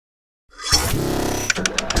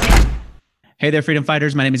Hey there, freedom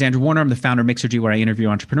fighters. My name is Andrew Warner. I'm the founder of Mixergy, where I interview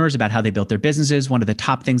entrepreneurs about how they built their businesses. One of the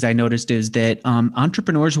top things I noticed is that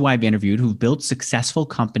entrepreneurs who I've interviewed who've built successful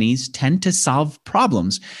companies tend to solve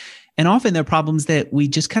problems. And often they're problems that we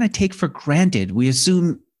just kind of take for granted. We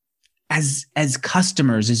assume as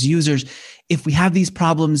customers, as users, if we have these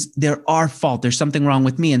problems, they're our fault. There's something wrong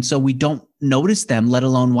with me. And so we don't notice them, let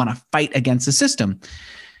alone want to fight against the system.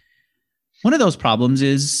 One of those problems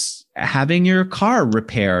is having your car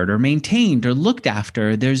repaired or maintained or looked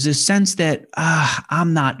after. There's this sense that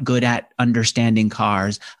I'm not good at understanding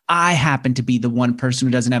cars. I happen to be the one person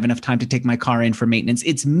who doesn't have enough time to take my car in for maintenance.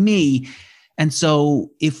 It's me. And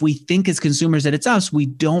so if we think as consumers that it's us, we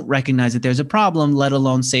don't recognize that there's a problem, let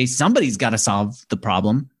alone say somebody's got to solve the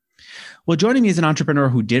problem. Well, joining me is an entrepreneur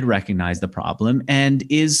who did recognize the problem and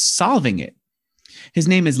is solving it. His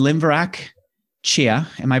name is Limverak Chia.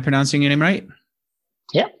 Am I pronouncing your name right?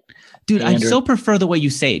 Yeah. Dude, I so prefer the way you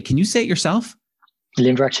say it. Can you say it yourself?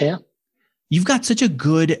 Limverak Chia. You've got such a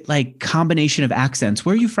good combination of accents.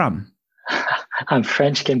 Where are you from? I'm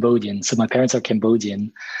French Cambodian. So my parents are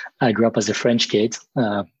Cambodian. I grew up as a French kid,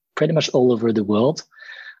 pretty much all over the world.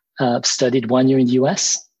 Studied 1 year in the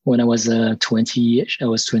US when I was 20-ish. I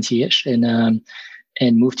was 20-ish and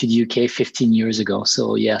moved to the UK 15 years ago.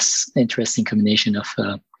 So yes, interesting combination of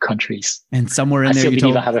countries. And somewhere in I there, still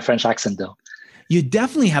believe I have a French accent though. You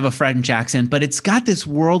definitely have a French accent, but it's got this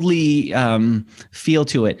worldly feel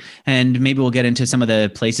to it. And maybe we'll get into some of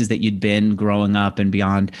the places that you'd been growing up and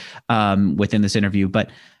beyond within this interview. But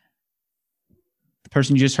the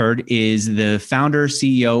person you just heard is the founder,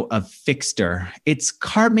 CEO of Fixter. It's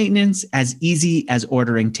car maintenance as easy as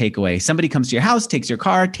ordering takeaway. Somebody comes to your house, takes your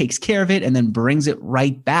car, takes care of it, and then brings it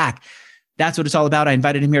right back. That's what it's all about. I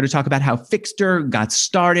invited him here to talk about how Fixter got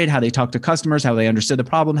started, how they talked to customers, how they understood the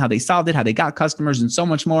problem, how they solved it, how they got customers, and so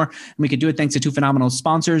much more. And we could do it thanks to two phenomenal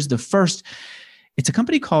sponsors. The first, it's a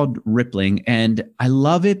company called Rippling, and I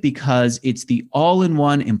love it because it's the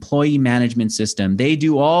all-in-one employee management system. They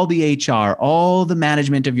do all the HR, all the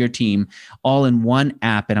management of your team, all in one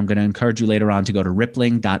app. And I'm going to encourage you later on to go to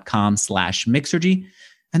rippling.com/Mixergy.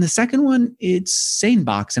 And the second one, it's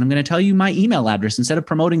SaneBox. And I'm going to tell you my email address. Instead of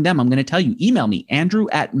promoting them, I'm going to tell you, email me,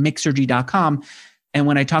 andrew@mixergy.com. And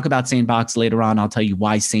when I talk about SaneBox later on, I'll tell you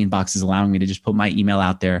why SaneBox is allowing me to just put my email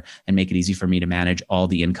out there and make it easy for me to manage all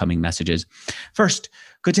the incoming messages. First,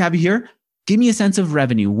 good to have you here. Give me a sense of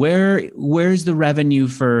revenue. Where's the revenue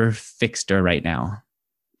for Fixter right now?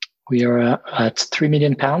 We are at £3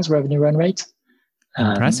 million revenue run rate.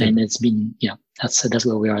 Impressive. And it's been, that's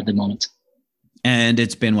where we are at the moment. And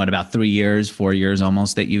it's been, about 3 years, 4 years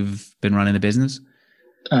almost that you've been running the business?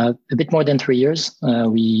 A bit more than 3 years.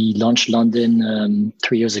 We launched London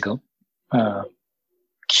 3 years ago,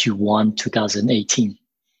 Q1 2018.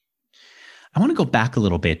 I want to go back a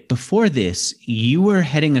little bit. Before this, you were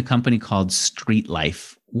heading a company called Street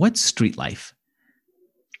Life. What's Street Life?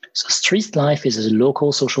 So Street Life is a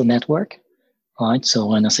local social network, right?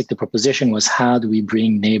 So, and I think the proposition was, how do we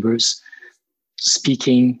bring neighbors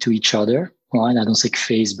speaking to each other? Right? I don't think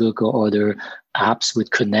Facebook or other apps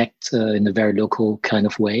would connect in a very local kind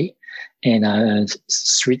of way. And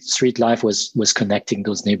Street Life was connecting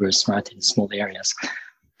those neighbors, right, in small areas.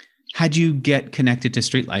 How'd you get connected to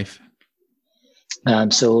Street Life?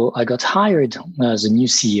 So I got hired as a new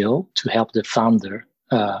CEO to help the founder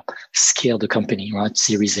scale the company, right,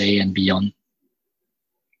 Series A and beyond.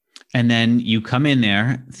 And then you come in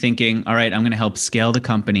there thinking, all right, I'm going to help scale the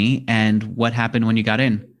company. And what happened when you got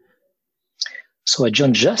in? So I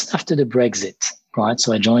joined just after the Brexit, right?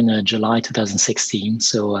 So I joined July 2016.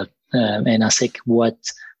 So, and I think what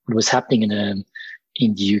was happening in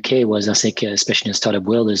the UK was, I think, especially in the startup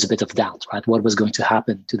world, there's a bit of doubt, right? What was going to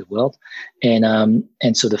happen to the world? And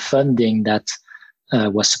so the funding that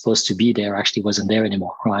was supposed to be there actually wasn't there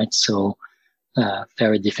anymore, right? So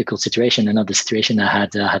very difficult situation, and not the situation I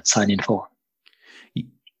had signed in for.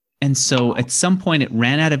 And so at some point it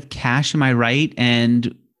ran out of cash, am I right?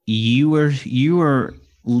 And you were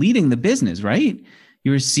leading the business, right?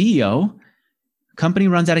 You were CEO. Company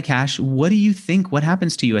runs out of cash. What do you think? What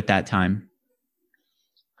happens to you at that time?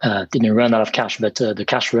 Didn't run out of cash, but the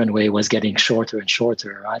cash runway was getting shorter and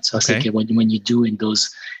shorter, right? So okay. I think when you do in those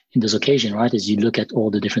occasions, right, is you look at all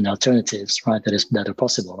the different alternatives, right, that are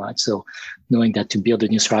possible, right? So knowing that to build a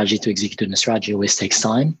new strategy, to execute a new strategy always takes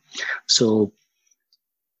time. So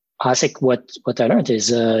I think what I learned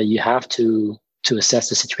is you have to assess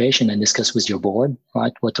the situation and discuss with your board,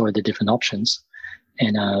 right? What are the different options?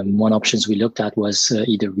 And one options we looked at was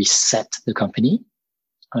either reset the company,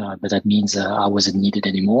 but that means I wasn't needed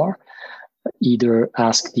anymore. Either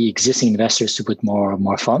ask the existing investors to put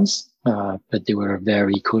more funds, but they were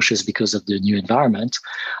very cautious because of the new environment,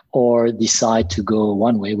 or decide to go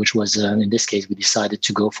one way, which was in this case we decided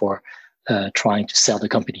to go for trying to sell the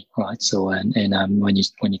company, right? So when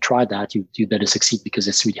you try that, you better succeed, because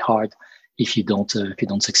it's really hard if you don't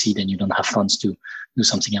succeed and you don't have funds to do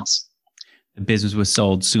something else. The business was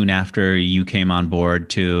sold soon after you came on board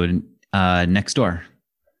to Nextdoor,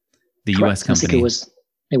 the Correct. US company. I think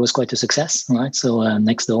it was quite a success, right? So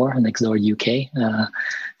Nextdoor UK,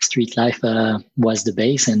 Street Life was the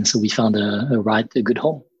base, and so we found a good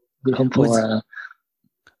home for.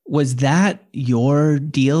 Was that your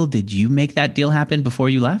deal? Did you make that deal happen before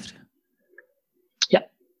you left? Yeah.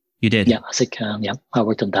 You did? Yeah, I think, I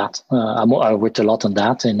worked on that. I worked a lot on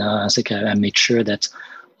that, and I think I made sure that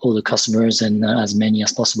all the customers and as many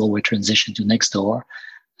as possible were transitioned to Nextdoor.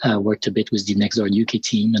 Worked a bit with the Nextdoor UK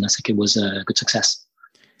team, and I think it was a good success.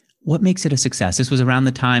 What makes it a success? This was around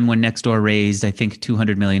the time when Nextdoor raised, I think,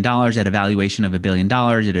 $200 million at a valuation of $1 billion.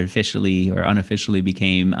 It officially or unofficially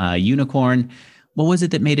became a unicorn. What was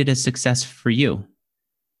it that made it a success for you?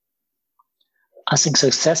 I think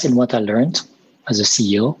success in what I learned as a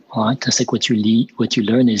CEO, right? I think what you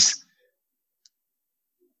learn is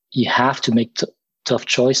you have to make tough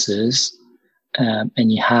choices, and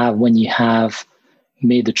when you have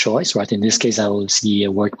made the choice, right? In this case, I obviously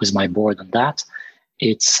work with my board on that.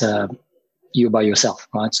 It's you're by yourself,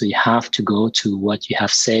 right? So you have to go to what you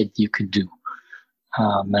have said you could do.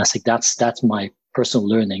 And I think that's my personal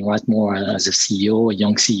learning, right? More as a CEO, a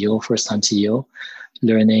young CEO, first-time CEO,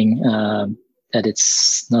 learning that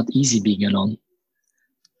it's not easy being alone.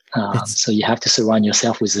 So you have to surround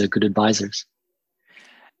yourself with good advisors.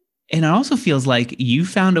 And it also feels like you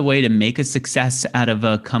found a way to make a success out of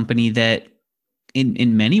a company that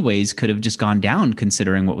in many ways could have just gone down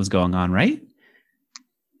considering what was going on, right?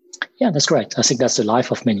 Yeah, that's correct. I think that's the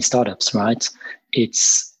life of many startups, right?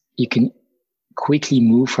 You can quickly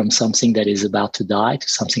move from something that is about to die to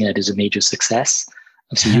something that is a major success.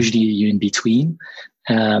 So usually you're in between.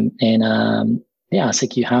 I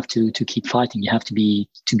think you have to keep fighting. You have to be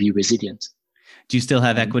resilient. Do you still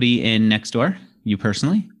have equity in Nextdoor, you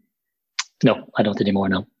personally? No, I don't anymore.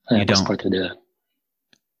 No, you don't. Part of the.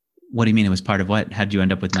 What do you mean? It was part of what? How did you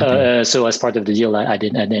end up with nothing? So as part of the deal, I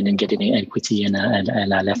didn't get any equity, and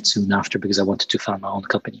I left soon after because I wanted to found my own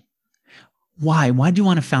company. Why? Why do you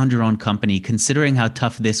want to found your own company, considering how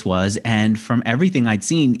tough this was? And from everything I'd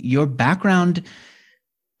seen, your background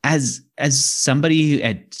as somebody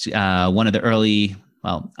at one of the early,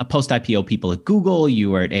 a post-IPO people at Google,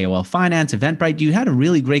 you were at AOL Finance, Eventbrite, you had a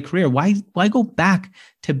really great career. Why go back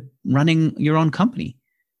to running your own company?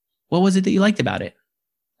 What was it that you liked about it?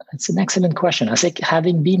 It's an excellent question. I think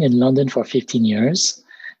having been in London for 15 years,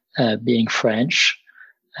 being French,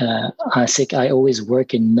 I think I always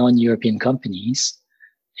work in non-European companies,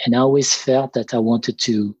 and I always felt that I wanted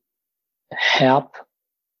to help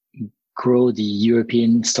grow the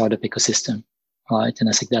European startup ecosystem, right? And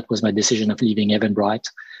I think that was my decision of leaving Eventbrite.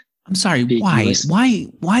 I'm sorry, why? US.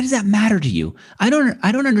 Why does that matter to you? I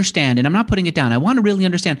don't understand, and I'm not putting it down. I want to really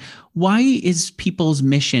understand, why is people's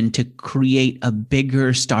mission to create a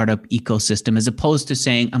bigger startup ecosystem as opposed to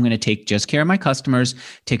saying, I'm going to take just care of my customers,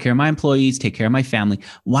 take care of my employees, take care of my family?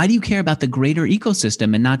 Why do you care about the greater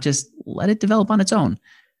ecosystem and not just let it develop on its own?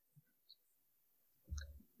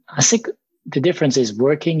 I think the difference is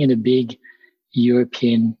working in a big US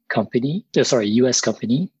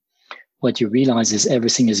company. What you realize is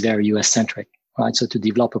everything is very US centric, right? So to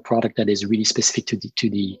develop a product that is really specific to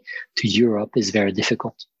Europe is very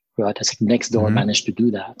difficult, right? I think Nextdoor managed to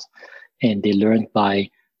do that, and they learned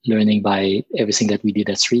by learning by everything that we did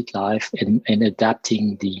at Street Life and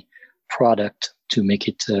adapting the product to make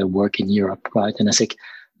it work in Europe, right? And I think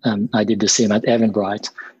I did the same at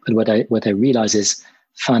Eventbrite. But what I realized is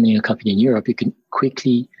founding a company in Europe, you can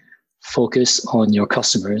quickly focus on your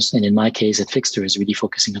customers. And in my case, at Fixter, is really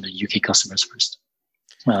focusing on the UK customers first,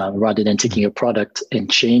 rather than taking a product and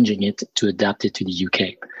changing it to adapt it to the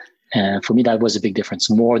UK. For me, that was a big difference,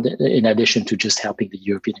 more in addition to just helping the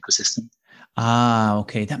European ecosystem. Ah,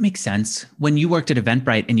 okay. That makes sense. When you worked at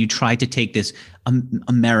Eventbrite and you tried to take this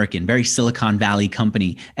American, very Silicon Valley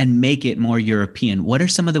company and make it more European, what are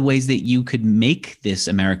some of the ways that you could make this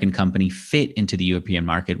American company fit into the European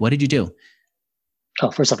market? What did you do? Oh,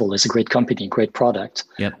 first of all, it's a great company, great product.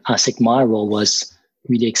 Yep. I think my role was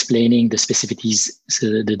really explaining the specificities,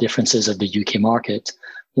 the differences of the UK market.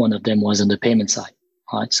 One of them was on the payment side,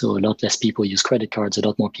 right? So a lot less people use credit cards, a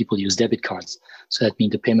lot more people use debit cards. So that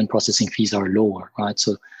means the payment processing fees are lower, right?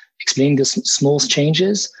 So explaining the small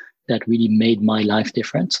changes that really made my life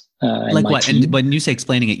different. Like what? Team. And when you say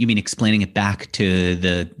explaining it, you mean explaining it back to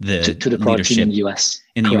the to the product team in the US.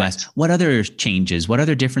 In the US. What other changes, what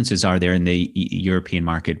other differences are there in the European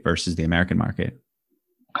market versus the American market?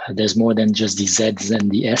 There's more than just the Z's and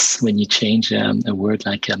the S when you change a word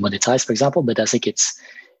like monetize, for example. But I think it's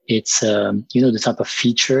the type of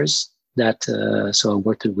features that. So I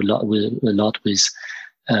worked a lot with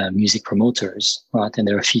music promoters, right? And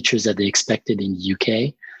there are features that they expected in the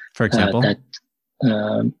UK. For example,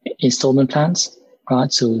 installment plans,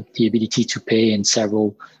 right? So the ability to pay in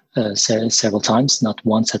several times, not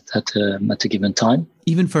once at a given time.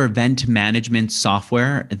 Even for event management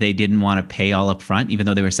software, they didn't want to pay all up front, even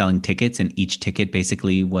though they were selling tickets, and each ticket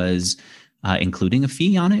basically was including a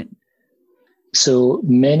fee on it. So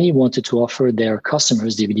many wanted to offer their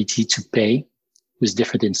customers the ability to pay with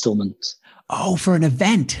different installments. Oh, for an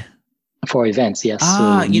event. For events, yes.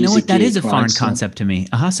 So you know what? That is a foreign concept to me.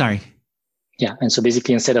 Sorry. Yeah, and so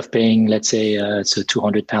basically, instead of paying, let's say, it's a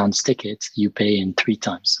 £200 ticket, you pay in 3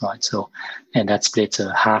 times, right? So, and that splits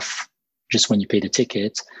half just when you pay the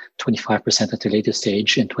ticket, 25% at a later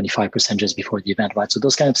stage, and 25% just before the event, right? So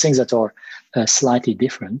those kind of things that are slightly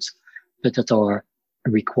different, but that are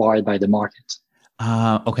required by the market.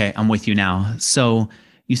 Okay, I'm with you now. So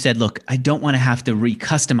you said, look, I don't want to have to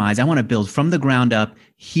re-customize. I want to build from the ground up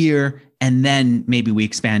here, and then maybe we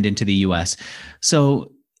expand into the US.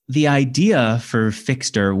 So the idea for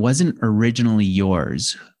Fixter wasn't originally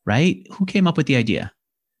yours, right? Who came up with the idea?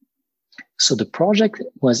 So the project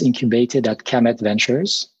was incubated at Camet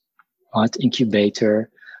Ventures, right? Incubator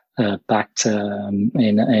backed,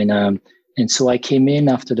 and so I came in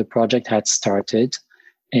after the project had started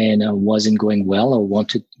and wasn't going well, or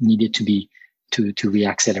needed to be to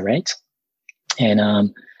reaccelerate,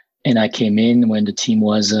 and I came in when the team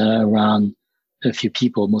was around a few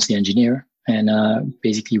people, mostly engineer, and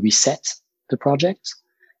basically reset the project.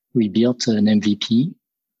 We built an MVP.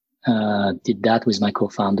 Did that with my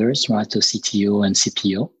co-founders, right? So CTO and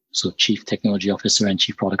CPO, so Chief Technology Officer and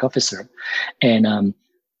Chief Product Officer. And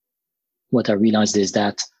what I realized is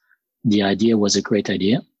that the idea was a great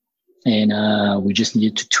idea, and we just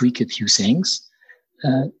needed to tweak a few things,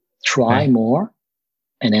 try more,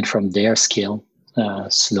 and then from there scale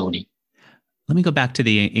slowly. Let me go back to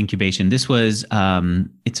the incubation. This was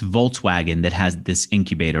it's Volkswagen that has this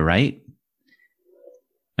incubator, right?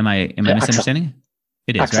 Am I misunderstanding? AXA.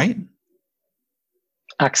 It is, AXA. Right?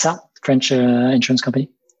 AXA, French insurance company.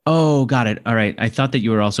 Oh, got it. All right. I thought that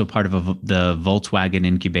you were also part of the Volkswagen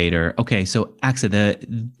incubator. Okay, so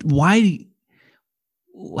AXA,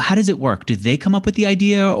 how does it work? Did they come up with the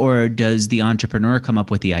idea, or does the entrepreneur come up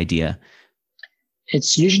with the idea?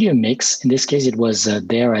 It's usually a mix. In this case, it was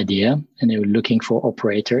their idea, and they were looking for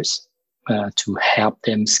operators to help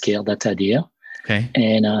them scale that idea. Okay.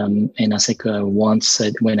 And I think once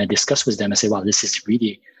when I discussed with them, I said, "Wow, this is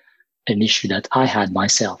really an issue that I had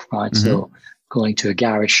myself, right?" Mm-hmm. So going to a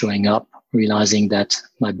garage, showing up, realizing that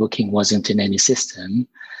my booking wasn't in any system,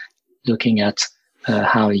 looking at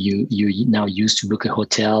how you now used to book a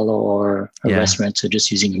hotel or a restaurant, so just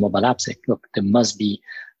using a mobile app. Like, look, there must be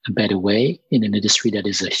a better way in an industry that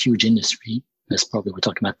is a huge industry. That's probably, we're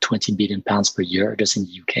talking about 20 billion pounds per year just in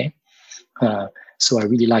the UK. So I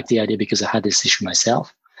really like the idea because I had this issue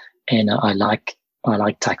myself, and I like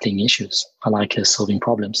tackling issues. I like solving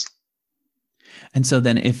problems. And so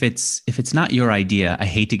then if it's not your idea, I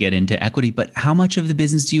hate to get into equity, but how much of the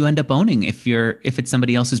business do you end up owning if it's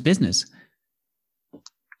somebody else's business?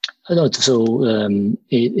 No, so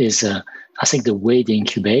it is. I think the way they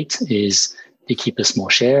incubate is they keep a small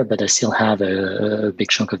share, but I still have a big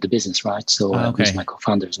chunk of the business, right? So with my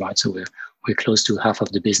co-founders, right? So we're close to half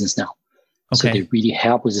of the business now. Okay. So they really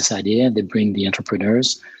help with this idea. They bring the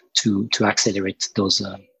entrepreneurs to accelerate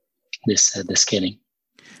the scaling.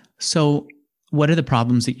 So what are the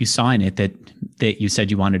problems that you saw in it that you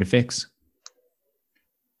said you wanted to fix?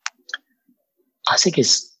 I think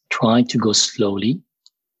it's trying to go slowly,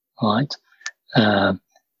 right?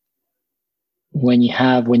 When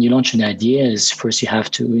you launch an idea, is first you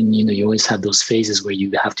have to, you always have those phases where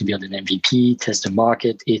you have to build an MVP, test the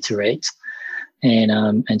market, iterate,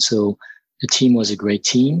 and so the team was a great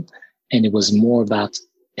team, and it was more about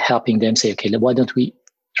helping them say, okay, why don't we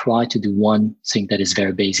try to do one thing that is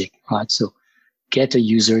very basic, right? So get a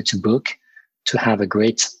user to book, to have a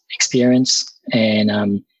great experience,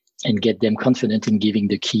 and get them confident in giving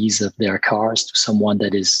the keys of their cars to someone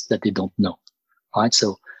that they don't know, right?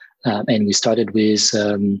 So, and we started with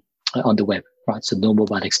on the web, right? So no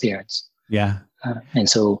mobile experience. Yeah. And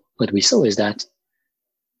so what we saw is that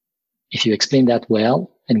if you explain that well,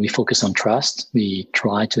 and we focus on trust. We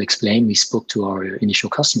try to explain. We spoke to our initial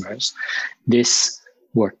customers. This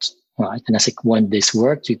worked, right? And I think when this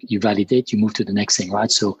worked, you validate, you move to the next thing,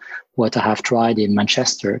 right? So what I have tried in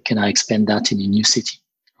Manchester, can I expand that in a new city,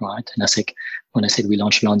 right? And I think when I said we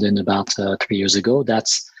launched London about 3 years ago,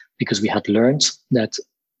 that's because we had learned that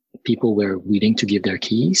people were willing to give their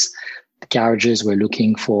keys. The garages were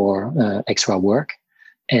looking for extra work,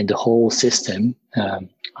 and the whole system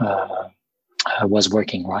was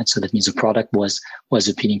working, right? So that means the product was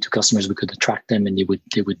appealing to customers. We could attract them, and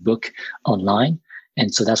they would book online.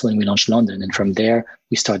 And so that's when we launched London. And from there,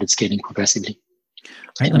 we started scaling progressively.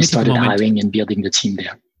 Right, and we started hiring and building the team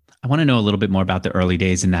there. I want to know a little bit more about the early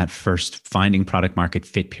days in that first finding product market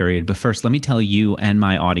fit period. But first, let me tell you and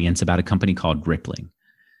my audience about a company called Rippling.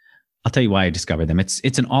 I'll tell you why I discovered them.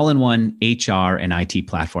 It's an all-in-one HR and IT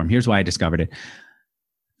platform. Here's why I discovered it.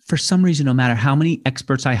 For some reason, no matter how many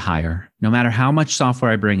experts I hire, no matter how much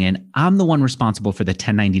software I bring in, I'm the one responsible for the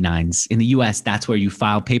 1099s. In the US, that's where you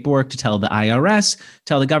file paperwork to tell the IRS,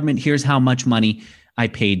 tell the government, here's how much money I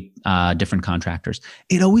paid different contractors.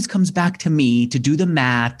 It always comes back to me to do the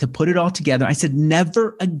math, to put it all together. I said,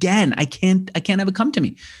 never again. I can't have it come to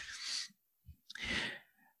me.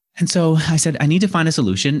 And so I said, I need to find a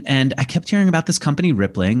solution. And I kept hearing about this company,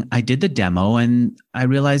 Rippling. I did the demo and I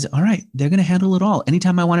realized, all right, they're going to handle it all.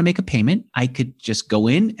 Anytime I want to make a payment, I could just go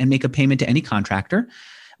in and make a payment to any contractor.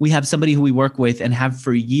 We have somebody who we work with and have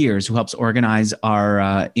for years who helps organize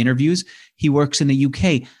our interviews. He works in the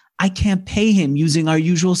UK. I can't pay him using our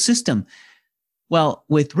usual system. Well,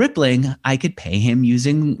 with Rippling, I could pay him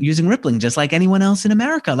using Rippling, just like anyone else in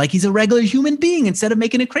America. Like he's a regular human being. Instead of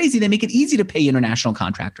making it crazy, they make it easy to pay international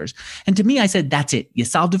contractors. And to me, I said, that's it. You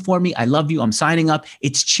solved it for me. I love you. I'm signing up.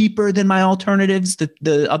 It's cheaper than my alternatives,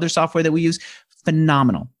 the other software that we use.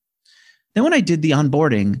 Phenomenal. Then when I did the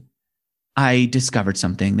onboarding, I discovered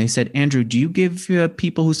something. They said, Andrew, do you give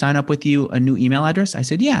people who sign up with you a new email address? I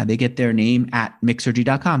said, yeah, they get their name at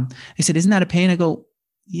mixergy.com. They said, isn't that a pain? I go,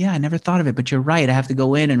 yeah, I never thought of it, but you're right. I have to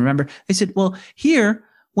go in and remember. They said, well, here,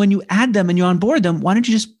 when you add them and you onboard them, why don't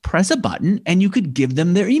you just press a button and you could give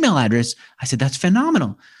them their email address? I said, that's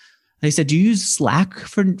phenomenal. They said, do you use Slack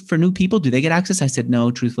for new people? Do they get access? I said,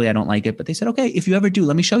 no, truthfully, I don't like it. But they said, okay, if you ever do,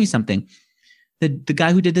 let me show you something. The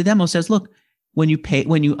guy who did the demo says, look, when you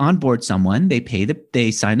onboard someone,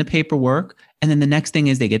 they sign the paperwork. And then the next thing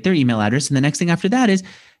is they get their email address. And the next thing after that is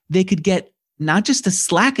they could get not just the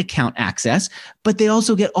Slack account access, but they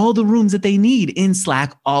also get all the rooms that they need in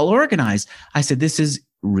Slack all organized. I said, this is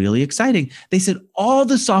really exciting. They said, all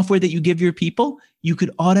the software that you give your people, you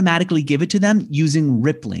could automatically give it to them using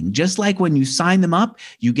Rippling. Just like when you sign them up,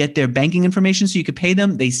 you get their banking information so you could pay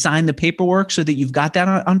them. They sign the paperwork so that you've got that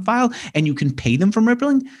on file and you can pay them from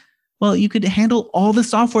Rippling. Well, you could handle all the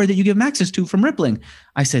software that you give them access to from Rippling.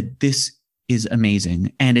 I said, this is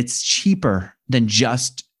amazing. And it's cheaper than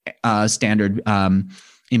just standard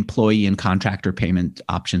employee and contractor payment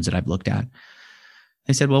options that I've looked at.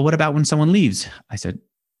 They said, well, what about when someone leaves? I said,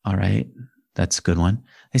 all right, that's a good one.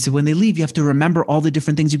 They said, when they leave, you have to remember all the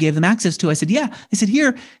different things you gave them access to. I said, yeah. They said,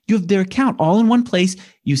 here, you have their account all in one place.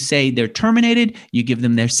 You say they're terminated, you give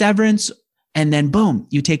them their severance, and then boom,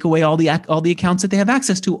 you take away all the accounts that they have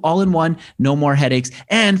access to all in one, no more headaches.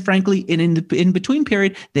 And frankly, in between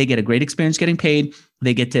period, they get a great experience getting paid.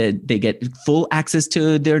 They get full access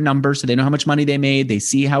to their numbers, so they know how much money they made. They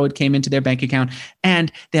see how it came into their bank account,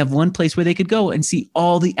 and they have one place where they could go and see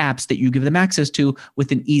all the apps that you give them access to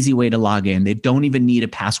with an easy way to log in. They don't even need a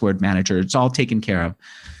password manager. It's all taken care of.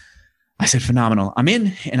 I said, phenomenal. I'm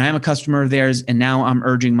in and I am a customer of theirs. And now I'm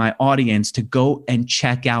urging my audience to go and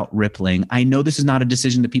check out Rippling. I know this is not a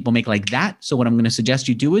decision that people make like that. So what I'm going to suggest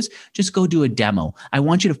you do is just go do a demo. I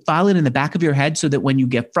want you to file it in the back of your head so that when you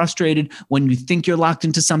get frustrated, when you think you're locked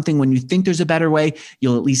into something, when you think there's a better way,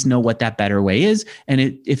 you'll at least know what that better way is.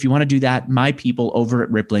 And if you want to do that, my people over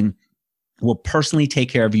at Rippling will personally take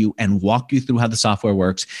care of you and walk you through how the software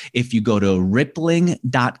works. If you go to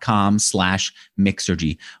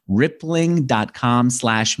rippling.com/Mixergy,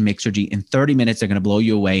 rippling.com/Mixergy, in 30 minutes, they're going to blow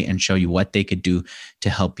you away and show you what they could do to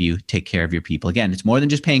help you take care of your people. Again, it's more than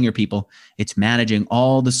just paying your people. It's managing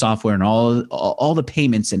all the software and all the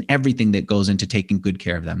payments and everything that goes into taking good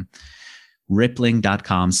care of them.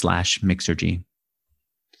 rippling.com/Mixergy.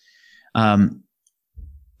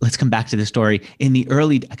 Let's come back to the story.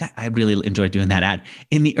 I really enjoyed doing that ad.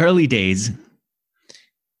 In the early days,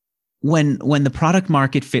 when the product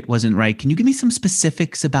market fit wasn't right, can you give me some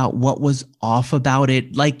specifics about what was off about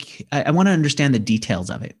it? Like, I want to understand the details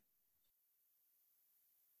of it.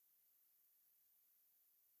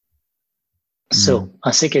 So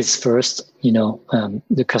I think it's first,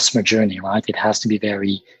 the customer journey, right? It has to be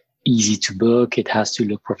very easy to book. It has to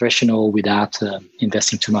look professional without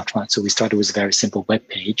investing too much, right? So we started with a very simple web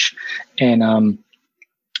page, and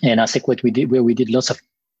I think what we did, where we did lots of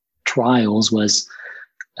trials, was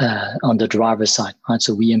on the driver side, right?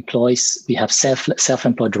 So we have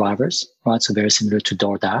self-employed drivers, right? So very similar to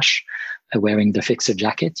DoorDash, wearing the fixer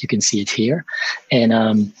jacket. You can see it here,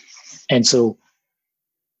 and so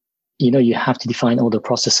you have to define all the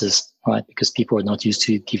processes, right? Because people are not used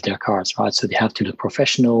to give their cards, right? So they have to look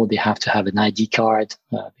professional. They have to have an ID card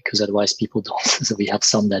because otherwise people don't. So we have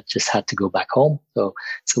some that just had to go back home. So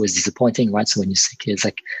it's always disappointing, right? So when you see kids,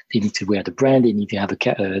 like, they need to wear the brand, they need to have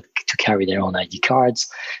to carry their own ID cards,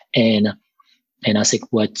 and I think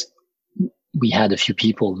what we had a few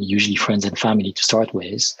people, usually friends and family, to start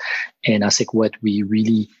with, and I think what we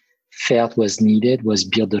really felt was needed was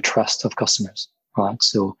build the trust of customers, right?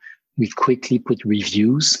 So we've quickly put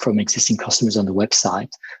reviews from existing customers on the website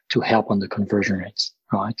to help on the conversion rates,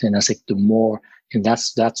 right? And I think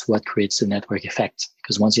that's what creates the network effect.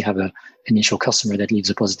 Because once you have an initial customer that leaves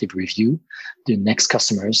a positive review, the next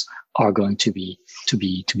customers are going to be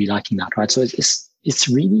liking that, right? So it's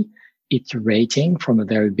really iterating from a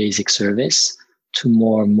very basic service to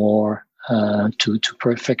more and more to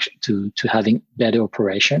perfection, to having better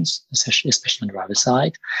operations, especially on the driver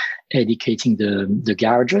side, educating the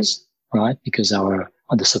garages, right? Because on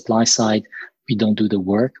the supply side, we don't do the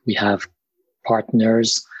work. We have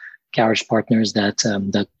garage partners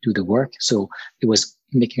that do the work. So it was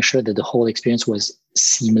making sure that the whole experience was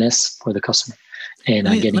seamless for the customer, and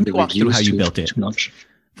getting the reviews through how you built it.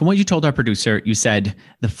 From what you told our producer, you said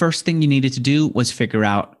the first thing you needed to do was figure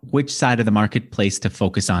out which side of the marketplace to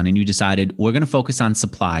focus on. And you decided, we're going to focus on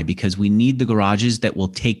supply because we need the garages that will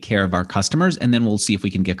take care of our customers. And then we'll see if we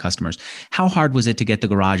can get customers. How hard was it to get the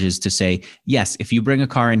garages to say, yes, if you bring a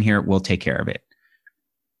car in here, we'll take care of it?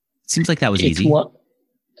 It seems like that was easy.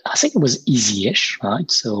 I think it was easy-ish, right?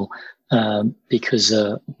 So because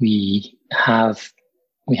we have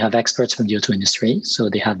experts from the auto industry, so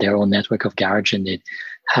they have their own network of garage, and they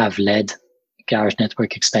have led garage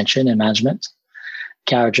network expansion and management.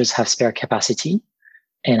 Garages have spare capacity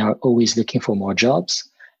and are always looking for more jobs.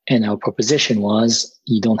 And our proposition was,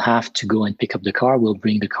 you don't have to go and pick up the car. We'll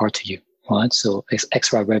bring the car to you, right? So it's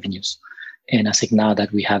extra revenues. And I think now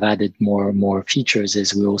that we have added more features,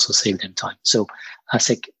 is we also save them time. So I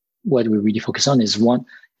think what we really focus on is, one,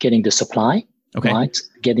 getting the supply, right?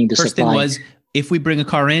 Getting the First supply. Thing was, if we bring a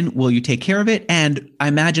car in, will you take care of it? And I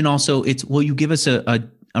imagine also will you give us a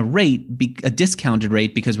rate, a discounted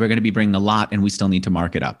rate, because we're going to be bringing a lot and we still need to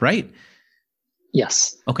mark it up, right?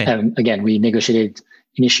 Yes. Okay. Again, we negotiated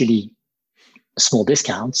initially small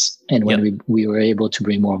discounts, and when we were able to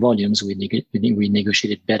bring more volumes, we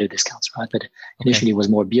negotiated better discounts, right? But initially it was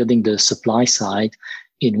more building the supply side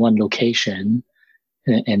in one location,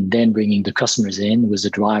 and then bringing the customers in with the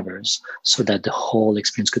drivers so that the whole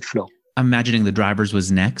experience could flow. I'm imagining the drivers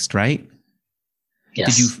was next, right?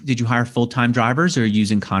 Yes. Did you hire full-time drivers or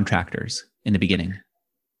using contractors in the beginning?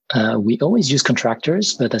 We always use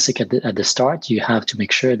contractors, but I think at the start, you have to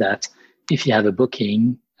make sure that if you have a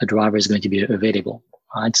booking, a driver is going to be available,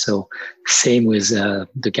 right? So same with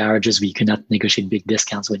the garages, we cannot negotiate big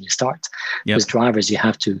discounts when you start. With drivers, you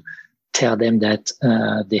have to tell them that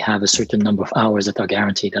they have a certain number of hours that are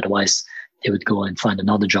guaranteed. Otherwise, they would go and find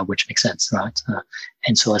another job, which makes sense, right?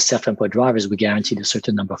 And so as self-employed drivers, we guaranteed a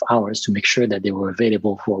certain number of hours to make sure that they were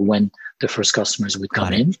available for when the first customers would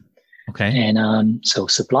come in. Okay. And so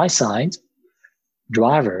supply side,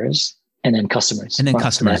 drivers, and then customers. And then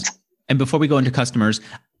customers. And before we go into customers,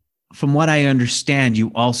 from what I understand,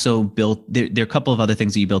 you also built, there are a couple of other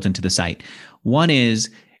things that you built into the site. One is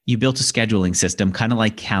you built a scheduling system, kind of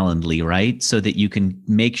like Calendly, right? So that you can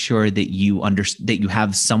make sure that that you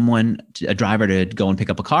have a driver to go and pick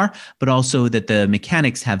up a car, but also that the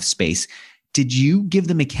mechanics have space. Did you give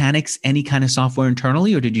the mechanics any kind of software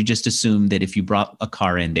internally, or did you just assume that if you brought a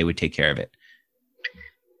car in, they would take care of it?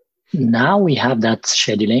 Now we have that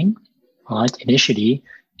scheduling, right? Initially,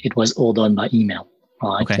 it was all done by email,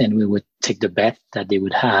 right? Okay. And we would take the bet that they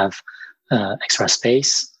would have extra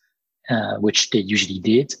space, which they usually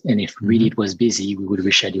did. And if really it was busy, we would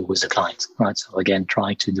reschedule with the client, right? So again,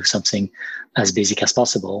 trying to do something as basic as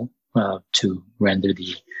possible to render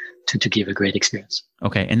to give a great experience.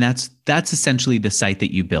 Okay. And that's essentially the site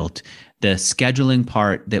that you built, the scheduling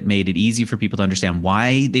part that made it easy for people to understand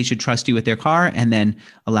why they should trust you with their car, and then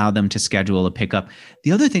allow them to schedule a pickup.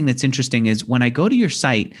 The other thing that's interesting is when I go to your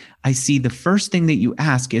site, I see the first thing that you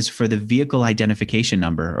ask is for the vehicle identification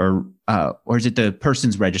number, or is it the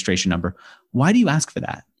person's registration number? Why do you ask for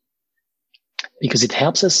that? because it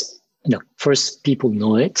helps us, first people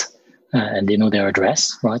know it and they know their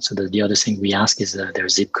address, right? So the other thing we ask is their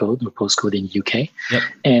zip code or postcode in the UK. Yep.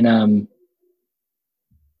 And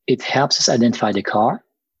it helps us identify the car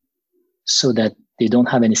so that they don't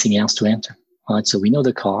have anything else to enter, right? So we know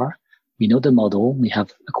the car, we know the model, we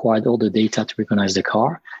have acquired all the data to recognize the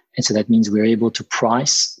car. And so that means we're able to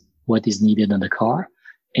price what is needed on the car.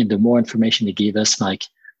 And the more information they give us, like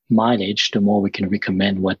mileage, the more we can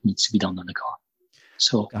recommend what needs to be done on the car.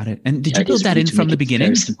 So got it. And did you build that in from the beginning?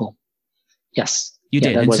 Very simple. Yes. You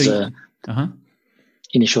did. That was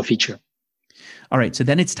initial feature. All right. So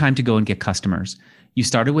then it's time to go and get customers. You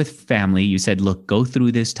started with family. You said, look, go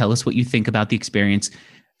through this. Tell us what you think about the experience.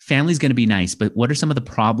 Family's going to be nice, but what are some of the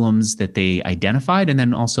problems that they identified? And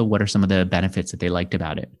then also what are some of the benefits that they liked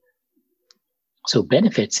about it? So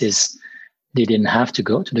benefits is they didn't have to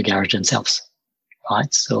go to the garage themselves,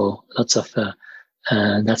 right? So lots of,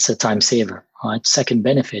 that's a time saver, right? Second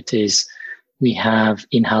benefit is we have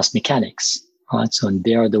in-house mechanics, right? So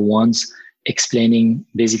they are the ones explaining,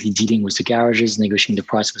 basically dealing with the garages, negotiating the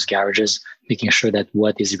price with garages, making sure that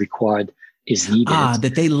what is required is needed.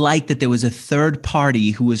 That they liked that there was a third party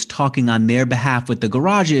who was talking on their behalf with the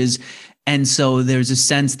garages. And so there's a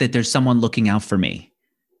sense that there's someone looking out for me.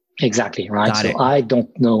 Exactly, right? So I don't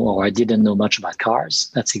know, or I didn't know much about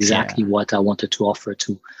cars. That's exactly what I wanted to offer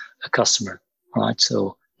to a customer, right?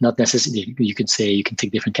 So not necessarily, you can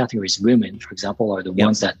take different categories. Women, for example, are the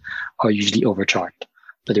ones that are usually overcharged.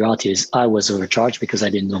 But the reality is I was overcharged because I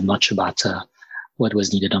didn't know much about what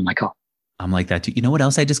was needed on my car. I'm like that too. You know what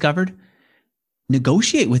else I discovered?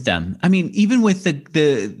 Negotiate with them. I mean, even with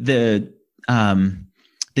the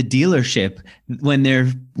dealership,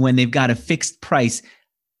 when they've got a fixed price,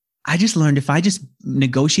 I just learned if I just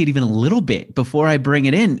negotiate even a little bit before I bring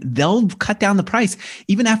it in, they'll cut down the price.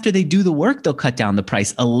 Even after they do the work, they'll cut down the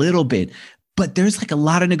price a little bit. But there's like a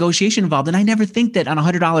lot of negotiation involved. And I never think that on a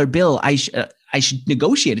 $100 bill, I should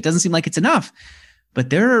negotiate. It doesn't seem like it's enough,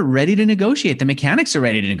 but they're ready to negotiate. The mechanics are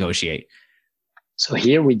ready to negotiate. So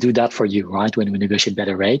here we do that for you, right? When we negotiate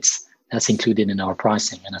better rates, that's included in our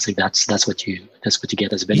pricing. And I think that's what you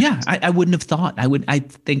get as a benefit. Yeah, I wouldn't have thought. I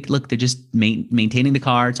think, look, they're just maintaining the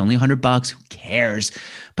car. It's only $100. Who cares?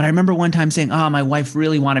 But I remember one time saying, oh, my wife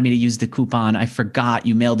really wanted me to use the coupon. I forgot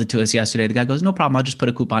you mailed it to us yesterday. The guy goes, no problem. I'll just put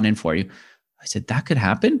a coupon in for you. I said, that could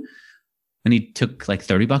happen. And he took like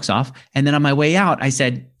 $30 off. And then on my way out, I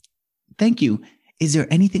said, thank you. Is there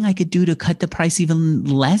anything I could do to cut the price even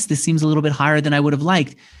less? This seems a little bit higher than I would have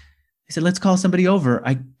liked. I said, let's call somebody over.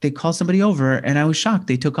 They called somebody over and I was shocked.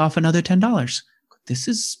 They took off another $10. This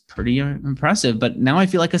is pretty impressive, but now I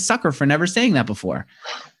feel like a sucker for never saying that before.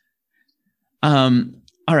 All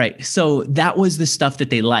right. So that was the stuff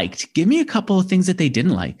that they liked. Give me a couple of things that they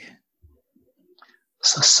didn't like.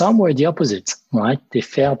 So some were the opposite, right? They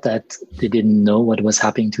felt that they didn't know what was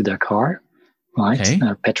happening to their car, right? Okay.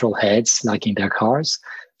 Petrol heads liking their cars.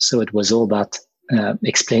 So it was all about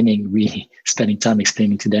spending time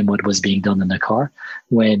explaining to them what was being done in the car.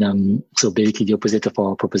 So basically the opposite of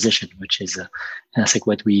our proposition, which is, I think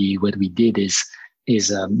what we did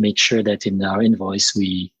is make sure that in our invoice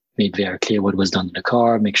we made very clear what was done in the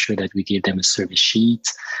car. Make sure that we gave them a service sheet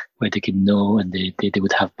where they could know and they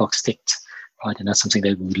would have box ticked. Right, and that's something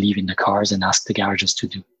that we would leave in the cars and ask the garages to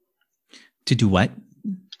do. To do what?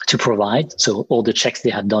 To provide. So all the checks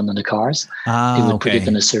they had done on the cars, they would put it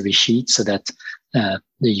in a service sheet so that the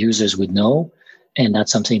users would know. And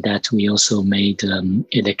that's something that we also made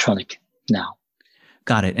electronic now.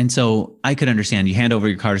 Got it. And so I could understand you hand over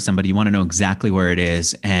your car to somebody, you want to know exactly where it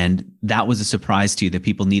is. And that was a surprise to you that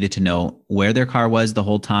people needed to know where their car was the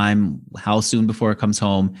whole time, how soon before it comes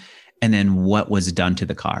home, and then what was done to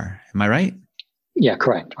the car. Am I right? Yeah,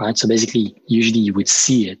 correct. Right. So basically, usually you would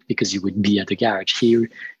see it because you would be at the garage. Here,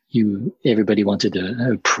 everybody wanted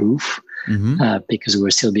a proof because we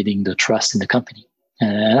were still building the trust in the company.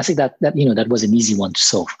 And I think that was an easy one to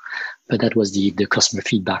solve, but that was the customer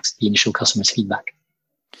feedback, the initial customer's feedback.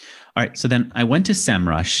 All right. So then I went to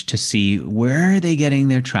SEMrush to see where are they getting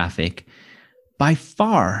their traffic. By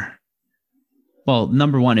far, well,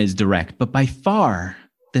 number one is direct, but by far,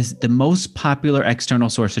 the most popular external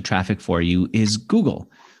source of traffic for you is Google.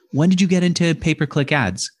 When did you get into pay-per-click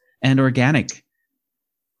ads and organic?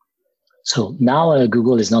 So now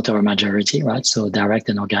Google is not our majority, right? So direct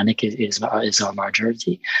and organic is our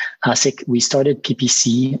majority. I think we started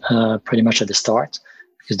PPC pretty much at the start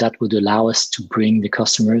because that would allow us to bring the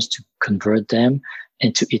customers, to convert them,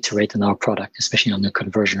 and to iterate on our product, especially on the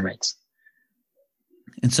conversion rates.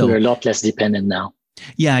 And so we're a lot less dependent now.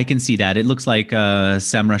 Yeah, I can see that. It looks like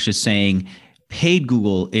SEMrush is saying paid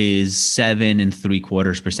Google is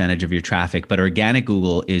 7.75% of your traffic, but organic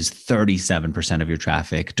Google is 37% of your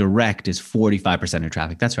traffic. Direct is 45% of your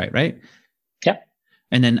traffic. That's right? Yeah.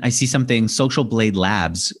 And then I see something, Social Blade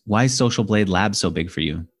Labs. Why is Social Blade Labs so big for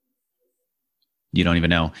you? You don't even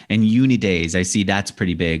know. And Unidays, I see that's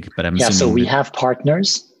pretty big, but I'm assuming. So we have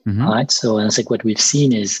partners, right? So I think what we've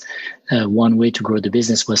seen is one way to grow the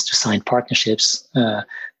business was to sign partnerships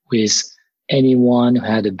with anyone who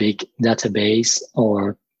had a big database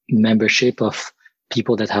or membership of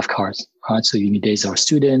people that have cars, right? So Unidays are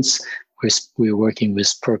students. We're working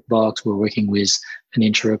with Perkbox. We're working with an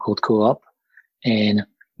insurer called Co-op. And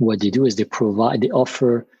what they do is they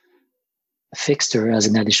offer Fixter as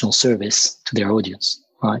an additional service to their audience,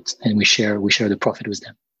 right? And we share the profit with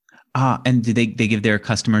them. And do they give their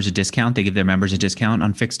customers a discount? They give their members a discount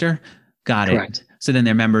on Fixter? Got it. Correct. So then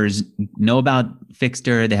their members know about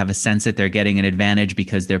Fixter. They have a sense that they're getting an advantage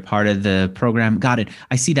because they're part of the program. Got it.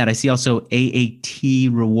 I see that. I see also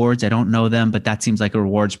AAT rewards. I don't know them, but that seems like a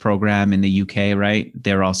rewards program in the UK, right?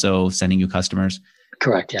 They're also sending you customers.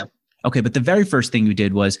 Correct. Yeah. Okay. But the very first thing you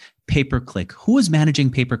did was pay-per-click. Who was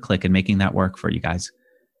managing pay-per-click and making that work for you guys?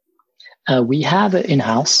 We have an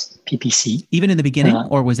in-house PPC. Even in the beginning,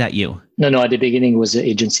 or was that you? No. At the beginning was an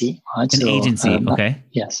agency. Right? An agency. Okay.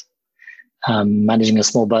 Yes. Managing a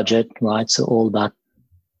small budget, right? So all about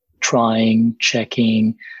trying,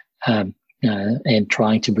 checking, and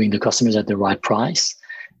trying to bring the customers at the right price.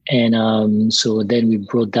 And so then we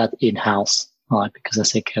brought that in-house, right? Because I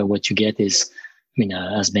think what you get is,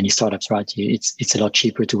 as many startups, right? It's a lot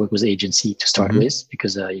cheaper to work with agency to start with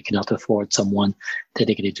because you cannot afford someone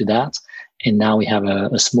dedicated to that. And now we have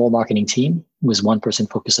a small marketing team with one person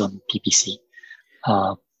focused on PPC.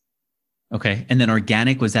 Okay. And then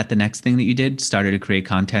organic, was that the next thing that you did? Started to create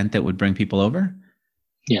content that would bring people over?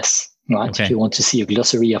 Yes. Right. Okay. If you want to see a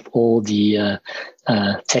glossary of all the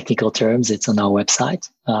technical terms, it's on our website.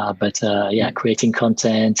 But creating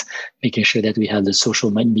content, making sure that we have the social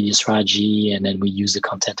media strategy, and then we use the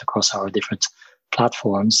content across our different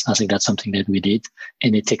platforms. I think that's something that we did,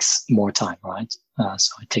 and it takes more time, right?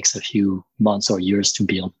 So it takes a few months or years to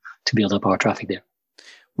build up our traffic there.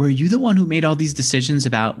 Were you the one who made all these decisions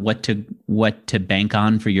about what to bank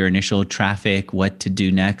on for your initial traffic, what to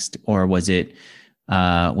do next, or was it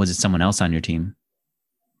someone else on your team?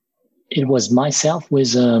 It was myself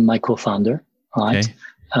with my co-founder, right?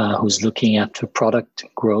 Okay. Who's looking at product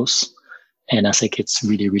growth, and I think it's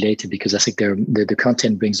really related because I think the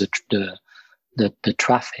content brings the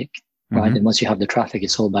traffic, right? And once you have the traffic,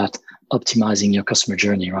 it's all about optimizing your customer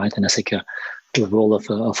journey, right? And I think the role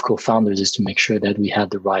of co-founders is to make sure that we have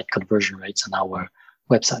the right conversion rates on our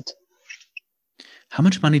website. How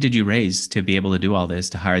much money did you raise to be able to do all this,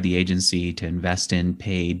 to hire the agency, to invest in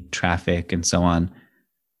paid traffic and so on?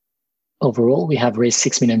 Overall, we have raised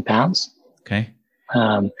 £6 million. Okay.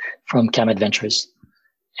 From Camet Ventures,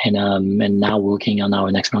 and now working on our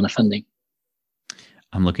next round of funding.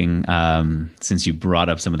 I'm looking, since you brought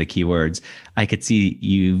up some of the keywords, I could see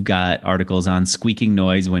you've got articles on squeaking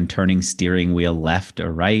noise when turning steering wheel left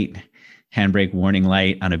or right, handbrake warning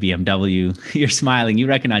light on a BMW. You're smiling. You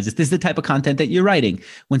recognize this. This is the type of content that you're writing.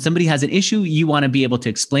 When somebody has an issue, you want to be able to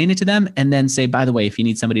explain it to them and then say, by the way, if you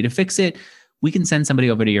need somebody to fix it, we can send somebody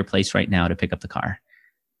over to your place right now to pick up the car.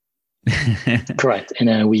 Correct.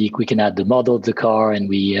 And we can add the model of the car, and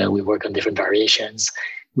we work on different variations.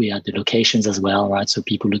 We add the locations as well, right? So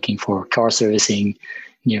people looking for car servicing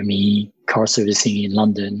near me, car servicing in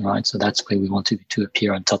London, right? So that's where we want to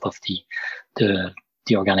appear on top of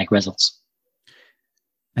the organic results.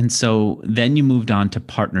 And so then you moved on to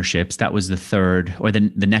partnerships. That was the third or the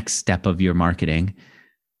next step of your marketing.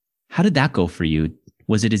 How did that go for you?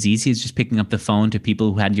 Was it as easy as just picking up the phone to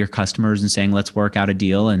people who had your customers and saying, let's work out a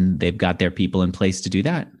deal, and they've got their people in place to do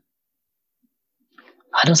that?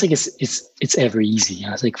 I don't think it's ever easy.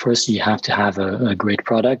 I think first you have to have a great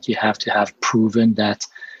product. You have to have proven that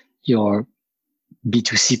your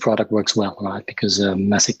B2C product works well, right? Because I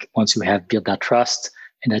think once you have built that trust,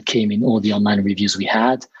 and that came in all the online reviews we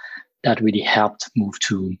had, that really helped move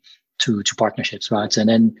to partnerships, right? And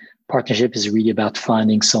then partnership is really about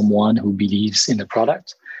finding someone who believes in the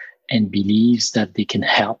product and believes that they can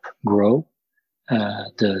help grow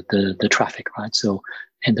the traffic, right? So,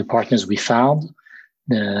 and the partners we found,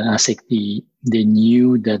 I think they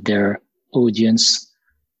knew that their audience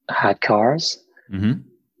had cars. Mm-hmm.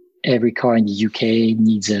 Every car in the UK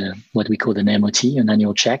needs what we call an MOT, an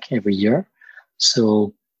annual check every year.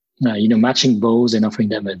 So, matching both and offering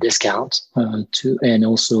them a discount and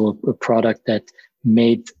also a product that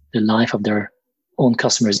made the life of their own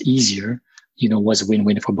customers easier, was a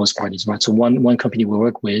win-win for both parties, right? So one company we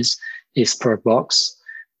work with is Perkbox.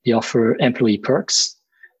 They offer employee perks,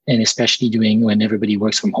 and especially during when everybody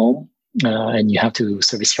works from home and you have to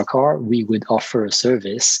service your car, we would offer a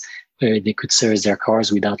service where they could service their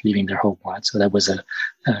cars without leaving their home. Right? So that was a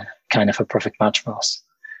kind of a perfect match for us.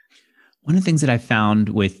 One of the things that I found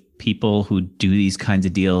with people who do these kinds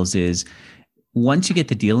of deals is once you get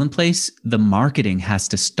the deal in place, the marketing has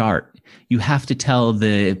to start. You have to tell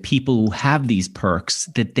the people who have these perks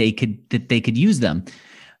that they could use them.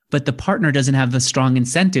 But the partner doesn't have the strong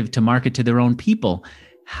incentive to market to their own people.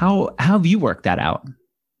 How have you worked that out?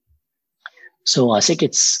 So I think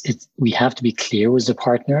we have to be clear with the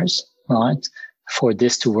partners, right? For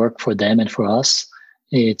this to work for them and for us,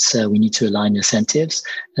 we need to align incentives.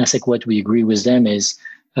 And I think what we agree with them is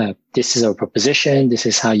this is our proposition. This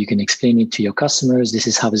is how you can explain it to your customers. This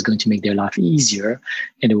is how it's going to make their life easier.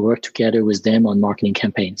 And we work together with them on marketing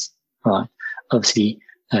campaigns. Right? Obviously,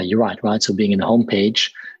 you're right? So being in the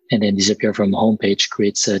homepage and then disappear from the homepage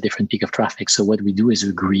creates a different peak of traffic. So what we do is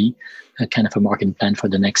agree kind of a marketing plan for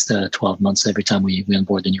the next 12 months every time we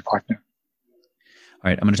onboard a new partner. All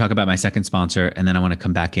right, I'm going to talk about my second sponsor, and then I want to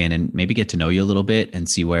come back in and maybe get to know you a little bit and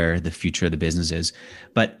see where the future of the business is.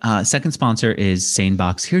 But second sponsor is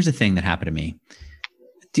SaneBox. Here's the thing that happened to me.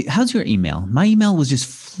 How's your email? My email was just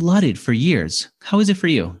flooded for years. How is it for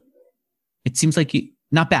you? It seems like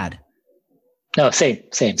not bad. No, same,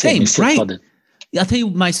 right? Flooded. I'll tell you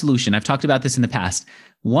my solution. I've talked about this in the past.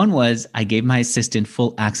 One was I gave my assistant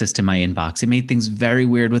full access to my inbox. It made things very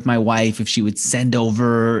weird with my wife. If she would send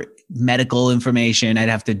over medical information, I'd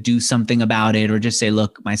have to do something about it or just say,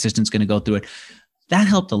 look, my assistant's going to go through it. That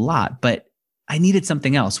helped a lot, but I needed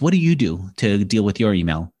something else. What do you do to deal with your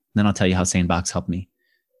email? Then I'll tell you how SaneBox helped me.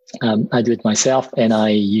 I do it myself, and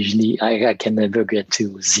I can never get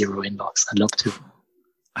to zero inbox. I'd love to.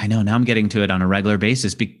 I know. Now I'm getting to it on a regular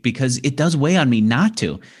basis because it does weigh on me not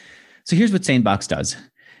to. So here's what SaneBox does.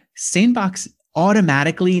 SaneBox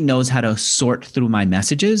automatically knows how to sort through my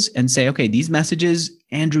messages and say, okay, these messages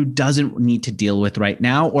Andrew doesn't need to deal with right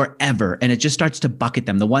now or ever. And it just starts to bucket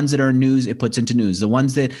them. The ones that are news, it puts into news. The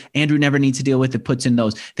ones that Andrew never needs to deal with, it puts in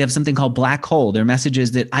those. They have something called black hole. They're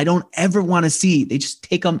messages that I don't ever want to see. They just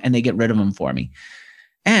take them and they get rid of them for me.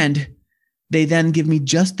 And they then give me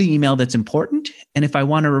just the email that's important. And if I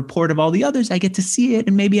want a report of all the others, I get to see it.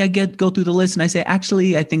 And maybe I go through the list and I say,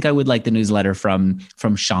 actually, I think I would like the newsletter from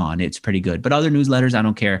Sean. It's pretty good. But other newsletters, I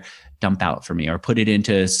don't care, dump out for me or put it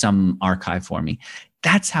into some archive for me.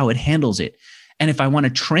 That's how it handles it. And if I want to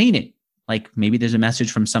train it, like maybe there's a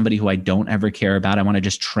message from somebody who I don't ever care about, I want to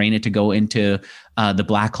just train it to go into the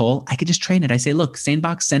black hole, I could just train it. I say, look,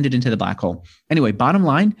 SaneBox, send it into the black hole. Anyway, bottom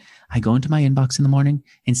line, I go into my inbox in the morning.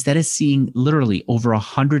 Instead of seeing literally over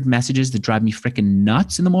 100 messages that drive me freaking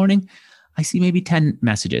nuts in the morning, I see maybe 10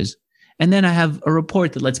 messages. And then I have a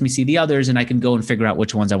report that lets me see the others and I can go and figure out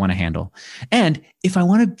which ones I want to handle. And if I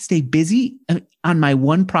want to stay busy on my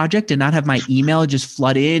one project and not have my email just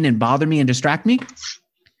flood in and bother me and distract me,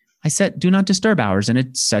 I set do not disturb hours and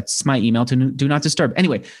it sets my email to do not disturb.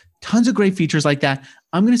 Anyway, tons of great features like that.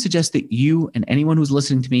 I'm going to suggest that you and anyone who's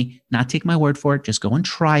listening to me not take my word for it. Just go and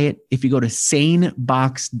try it. If you go to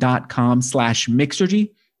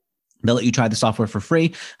sanebox.com/Mixergy, they'll let you try the software for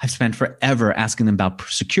free. I've spent forever asking them about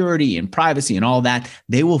security and privacy and all that.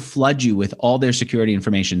 They will flood you with all their security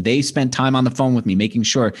information. They spent time on the phone with me, making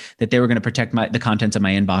sure that they were going to protect the contents of my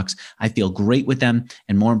inbox. I feel great with them.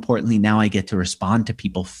 And more importantly, now I get to respond to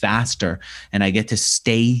people faster and I get to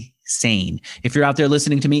stay sane. If you're out there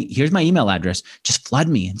listening to me, here's my email address. Just flood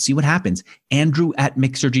me and see what happens.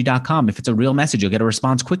 Andrew@Mixergy.com. If it's a real message, you'll get a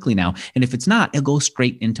response quickly now. And if it's not, it'll go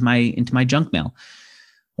straight into my junk mail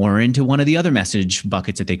or into one of the other message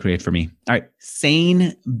buckets that they create for me. All right.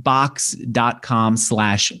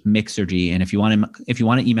 sanebox.com/Mixergy. And if you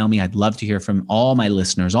want to email me, I'd love to hear from all my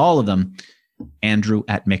listeners, all of them,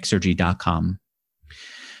 Andrew@Mixergy.com.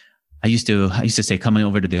 I used to say coming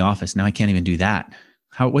over to the office. Now I can't even do that.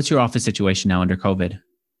 What's your office situation now under COVID?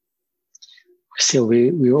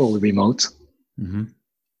 We're all remote. Mm-hmm.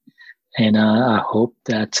 And I hope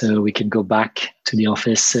that we can go back to the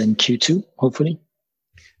office in Q2, hopefully.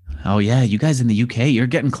 Oh yeah, you guys in the UK, you're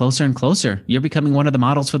getting closer and closer. You're becoming one of the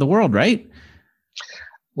models for the world, right?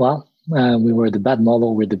 Well, we were the bad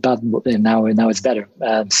model, and now it's better.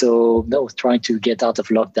 So no, trying to get out of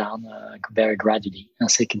lockdown very gradually. I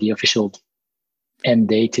think the official end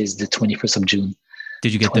date is the 21st of June.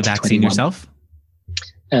 Did you get the vaccine yourself?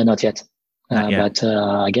 Not yet, but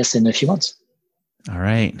I guess in a few months. All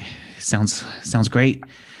right, sounds great.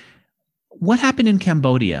 What happened in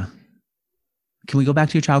Cambodia? Can we go back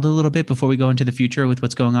to your childhood a little bit before we go into the future with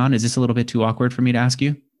what's going on? Is this a little bit too awkward for me to ask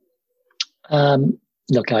you?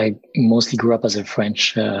 look, I mostly grew up as a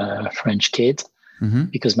French kid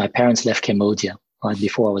because my parents left Cambodia right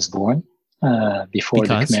before I was born, before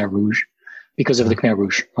the Khmer Rouge, because of the Khmer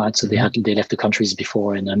Rouge, right? So they left the countries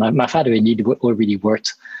before, and my father indeed already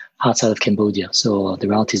worked outside of Cambodia. So the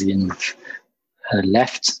relatives didn't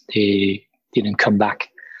left; they didn't come back.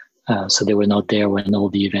 So they were not there when all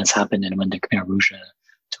the events happened and when the Khmer Rouge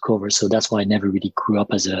took over. So that's why I never really grew up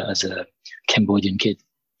as a Cambodian kid.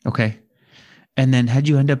 Okay. And then how'd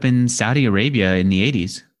you end up in Saudi Arabia in the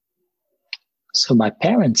 80s? So my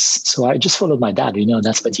parents, so I just followed my dad.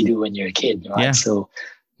 That's what you do when you're a kid, right? Yeah. So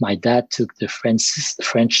my dad took the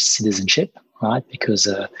French citizenship, right? Because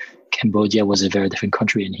Cambodia was a very different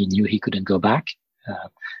country and he knew he couldn't go back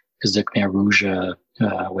because the Khmer Rouge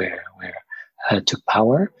took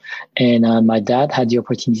power. And my dad had the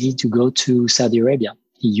opportunity to go to Saudi Arabia.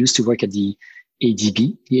 He used to work at the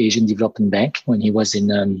ADB, the Asian Development Bank, when he was in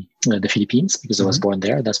the Philippines, because I was born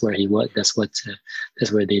there. That's where he was. That's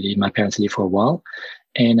where my parents lived for a while.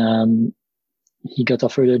 And he got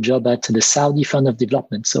offered a job at the Saudi Fund of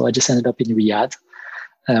Development. So I just ended up in Riyadh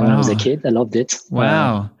when I was a kid. I loved it.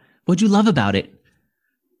 Wow. What'd you love about it?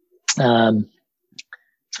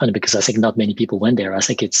 It's funny because I think not many people went there. I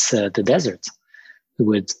think it's the desert. We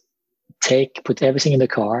would put everything in the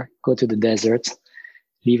car, go to the desert,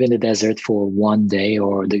 leave in the desert for one day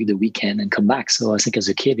or the weekend and come back. So I think as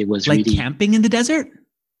a kid, it was like really camping in the desert.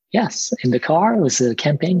 Yes, in the car. It was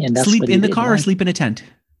camping, and that's sleep what in the did, car right? or sleep in a tent.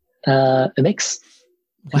 A mix.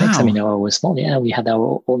 Wow. A mix. I mean, I was small. Yeah, we had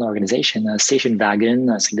our own organization, a station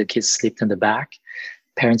wagon. I think the kids slept in the back,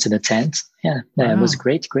 parents in a tent. Yeah, It was a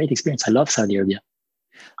great experience. I love Saudi Arabia.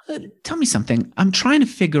 Tell me something. I'm trying to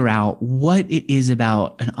figure out what it is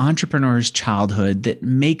about an entrepreneur's childhood that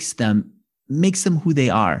makes them who they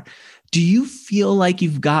are. Do you feel like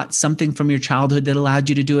you've got something from your childhood that allowed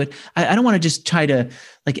you to do it? I don't want to just try to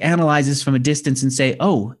analyze this from a distance and say,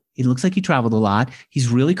 oh, it looks like he traveled a lot. He's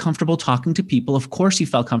really comfortable talking to people. Of course, he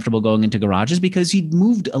felt comfortable going into garages because he'd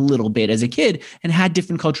moved a little bit as a kid and had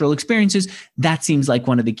different cultural experiences. That seems like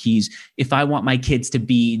one of the keys. If I want my kids to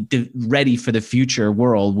be ready for the future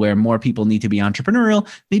world where more people need to be entrepreneurial,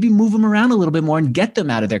 maybe move them around a little bit more and get them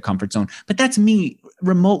out of their comfort zone. But that's me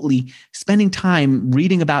remotely spending time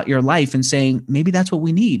reading about your life and saying, maybe that's what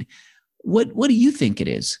we need. What do you think it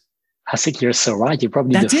is? I think you're so right. You're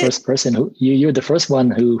probably first person you're the first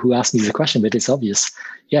one who asked me the question, but it's obvious.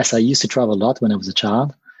 Yes, I used to travel a lot when I was a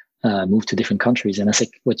child, moved to different countries. And I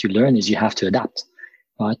think what you learn is you have to adapt,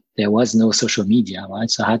 right? There was no social media, right?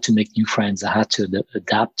 So I had to make new friends. I had to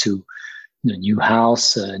adapt to the new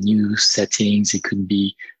house, new settings. It could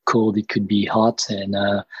be cold, it could be hot. And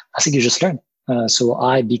I think you just learn. So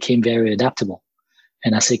I became very adaptable.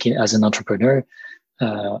 And I think as an entrepreneur,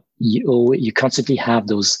 you constantly have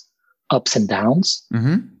those ups and downs.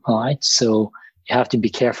 All right. So you have to be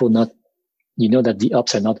careful that the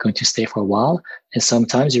ups are not going to stay for a while. And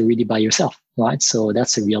sometimes you're really by yourself, right? So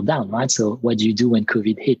that's a real down, right? So what do you do when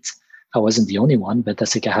COVID hit? I wasn't the only one, but I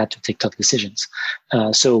think I had to take tough decisions.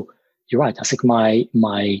 So you're right. I think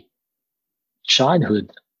my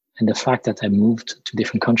childhood and the fact that I moved to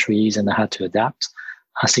different countries and I had to adapt,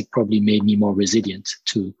 I think probably made me more resilient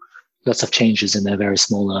to lots of changes in a very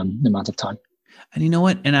small amount of time. And you know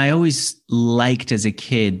what? And I always liked as a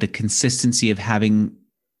kid the consistency of having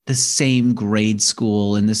the same grade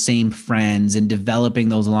school and the same friends and developing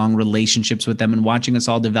those long relationships with them and watching us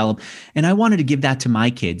all develop. And I wanted to give that to my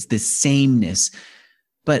kids, the sameness.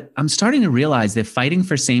 But I'm starting to realize that fighting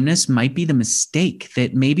for sameness might be the mistake,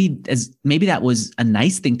 that maybe that was a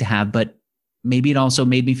nice thing to have, but maybe it also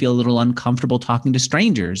made me feel a little uncomfortable talking to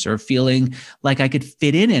strangers or feeling like I could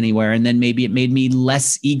fit in anywhere. And then maybe it made me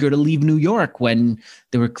less eager to leave New York when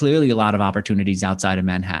there were clearly a lot of opportunities outside of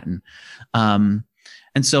Manhattan.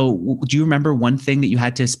 And so do you remember one thing that you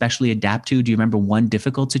had to especially adapt to? Do you remember one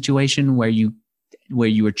difficult situation where you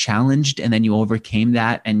were challenged and then you overcame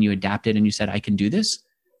that and you adapted and you said, I can do this?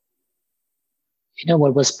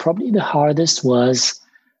 What was probably the hardest was,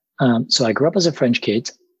 so I grew up as a French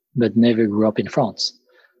kid, but never grew up in France.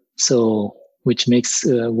 So, which makes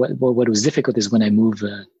what was difficult is when I moved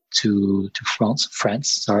to France,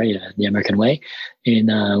 the American way, and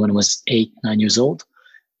when I was 8-9 years old,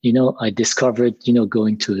 I discovered,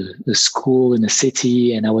 going to the school in the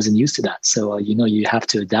city, and I wasn't used to that. So, you have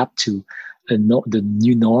to adapt to the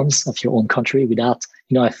new norms of your own country without,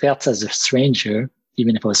 I felt as a stranger,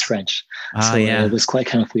 even if I was French. It was quite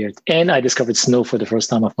kind of weird. And I discovered snow for the first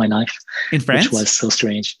time of my life. In France? Which was so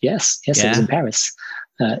strange. Yes, yeah. It was in Paris,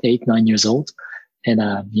 8-9 years old. And,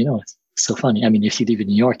 it's so funny. I mean, if you live in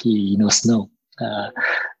New York, you know snow.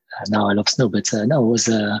 Now I love snow, but no, it was,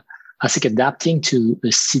 I I think adapting to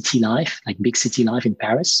a city life, like big city life in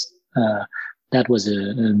Paris, that was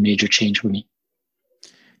a major change for me.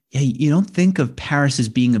 Yeah, you don't think of Paris as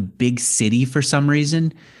being a big city for some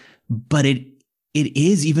reason, but it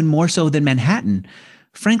is even more so than Manhattan.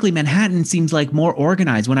 Frankly, Manhattan seems like more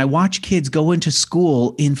organized. When I watch kids go into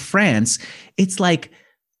school in France, it's like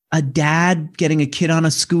a dad getting a kid on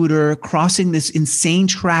a scooter, crossing this insane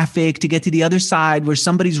traffic to get to the other side where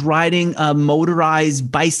somebody's riding a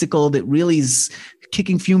motorized bicycle that really is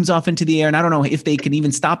kicking fumes off into the air. And I don't know if they can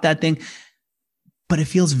even stop that thing, but it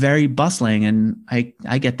feels very bustling. And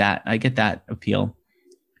I get that. I get that appeal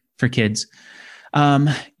for kids.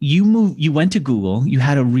 You went to Google, you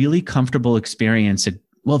had a really comfortable experience.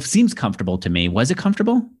 Well, it seems comfortable to me. Was it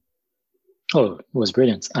comfortable? Oh, it was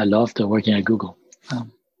brilliant. I loved working at Google.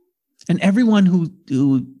 And everyone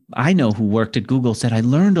who I know who worked at Google said, I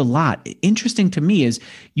learned a lot. Interesting to me is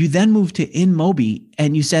you then moved to InMobi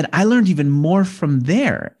and you said, I learned even more from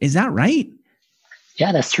there. Is that right?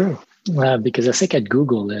 Yeah, that's true. Because I think at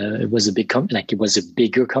Google, it was a big company, like it was a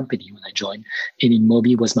bigger company when I joined. And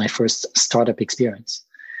InMobi was my first startup experience.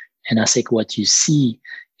 And I think what you see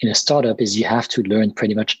in a startup is you have to learn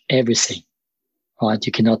pretty much everything, right?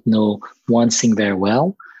 You cannot know one thing very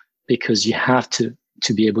well because you have to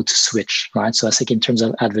be able to switch, right? So I think in terms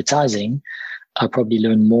of advertising, I probably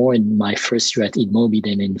learned more in my first year at InMobi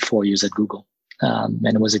than in 4 years at Google. And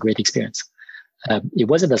it was a great experience. It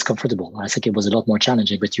wasn't as comfortable. I think it was a lot more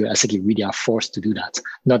challenging, but I think you really are forced to do that.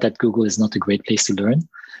 Not that Google is not a great place to learn.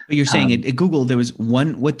 But you're saying at Google, there was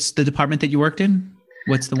what's the department that you worked in?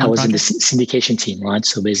 What's the one? I was project? In the syndication team, right?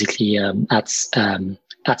 So basically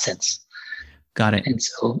AdSense. Got it. And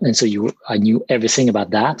so I knew everything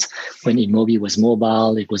about that. When InMobi was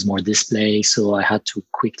mobile, it was more display. So I had to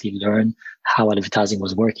quickly learn how advertising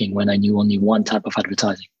was working when I knew only one type of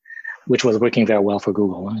advertising, which was working very well for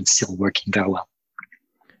Google and still working very well.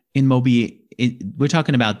 InMobi, we're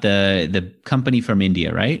talking about the company from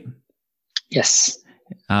India, right? Yes.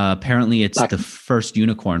 Apparently it's the first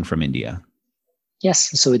unicorn from India.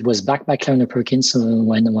 Yes. So it was backed by Kleiner Perkins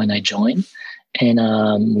when I joined.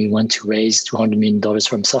 And we went to raise $200 million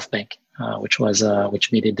from SoftBank,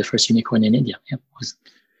 which made it the first unicorn in India. Yeah,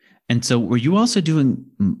 And so were you also doing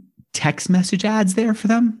text message ads there for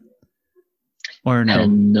them? Or no?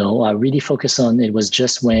 No, I really focused on, it was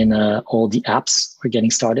just when all the apps were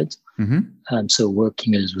getting started. Mm-hmm. So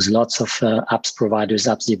working with lots of apps providers,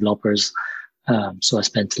 apps developers. So I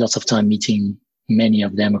spent lots of time meeting many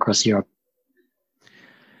of them across Europe.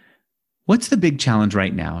 What's the big challenge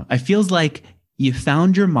right now? It feels like you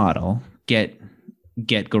found your model, get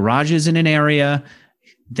garages in an area,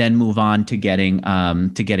 then move on to getting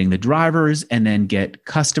the drivers and then get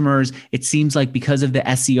customers. It seems like because of the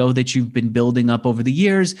SEO that you've been building up over the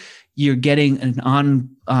years, you're getting an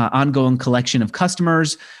ongoing collection of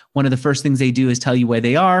customers. One of the first things they do is tell you where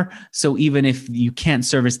they are. So even if you can't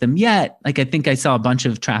service them yet, like I think I saw a bunch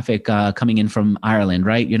of traffic coming in from Ireland,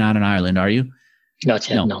 right? You're not in Ireland, are you? Not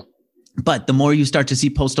yet, no. But the more you start to see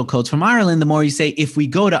postal codes from Ireland, the more you say, if we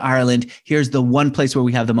go to Ireland, here's the one place where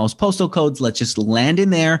we have the most postal codes. Let's just land in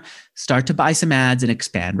there, start to buy some ads and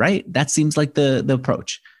expand, right? That seems like the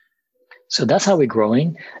approach. So that's how we're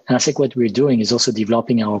growing. And I think what we're doing is also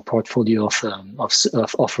developing our portfolio of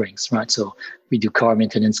offerings, right? So we do car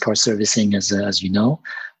maintenance, car servicing, as you know,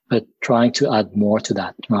 but trying to add more to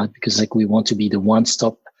that, right? Because like we want to be the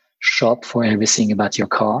one-stop shop for everything about your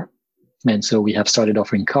car. And so we have started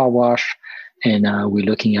offering car wash, and we're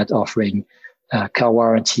looking at offering car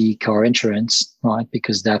warranty, car insurance, right?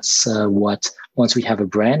 Because that's once we have a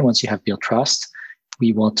brand, once you have built trust,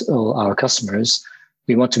 we want all our customers,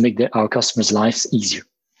 we want to make our customers' lives easier,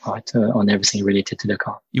 right? On everything related to the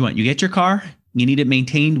car. You get your car, you need it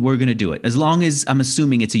maintained, we're going to do it. As long as, I'm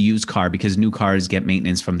assuming it's a used car because new cars get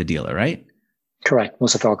maintenance from the dealer, right? Correct.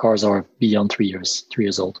 Most of our cars are beyond 3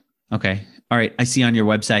 years old. Okay. All right. I see on your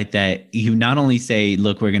website that you not only say,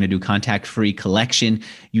 look, we're going to do contact-free collection.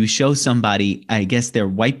 You show somebody, I guess they're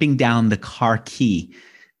wiping down the car key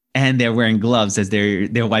and they're wearing gloves as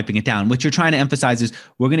they're wiping it down. What you're trying to emphasize is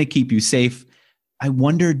we're going to keep you safe. I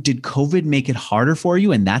wonder, did COVID make it harder for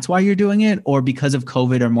you and that's why you're doing it? Or because of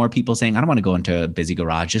COVID are more people saying, I don't want to go into a busy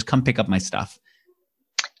garage, just come pick up my stuff?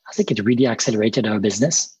 I think it really accelerated our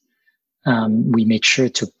business. We made sure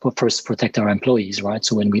to first protect our employees, right?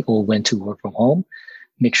 So when we all went to work from home,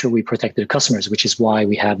 make sure we protect the customers, which is why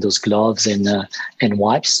we have those gloves and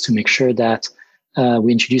wipes to make sure that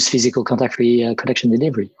we introduce physical contact-free collection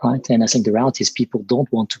delivery, right? And I think the reality is people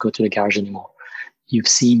don't want to go to the garage anymore. You've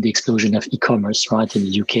seen the explosion of e-commerce, right, in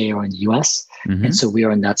the UK or in the US. And so we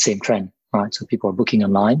are in that same trend, right? So people are booking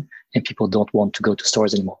online and people don't want to go to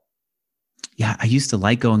stores anymore. Yeah, I used to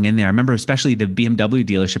like going in there. I remember especially the BMW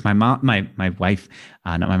dealership. My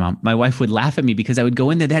wife would laugh at me because I would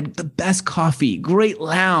go in there. They had the best coffee, great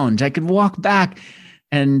lounge. I could walk back,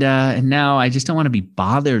 and now I just don't want to be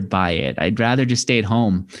bothered by it. I'd rather just stay at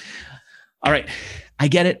home. All right, I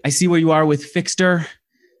get it. I see where you are with Fixter.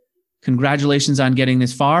 Congratulations on getting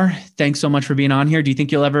this far. Thanks so much for being on here. Do you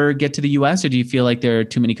think you'll ever get to the US, or do you feel like there are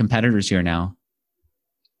too many competitors here now?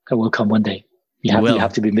 It will come one day. You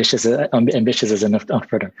have to be ambitious as an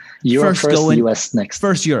entrepreneur. Europe first, US next.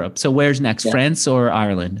 First Europe. So where's next? Yeah. France or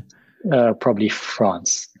Ireland? Probably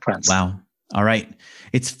France. Wow. All right.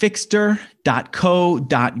 It's fixter.co.uk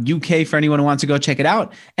for anyone who wants to go check it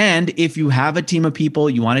out. And if you have a team of people,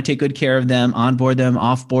 you want to take good care of them, onboard them,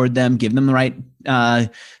 offboard them, give them the right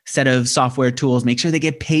set of software tools, make sure they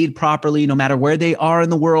get paid properly, no matter where they are in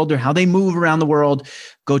the world or how they move around the world,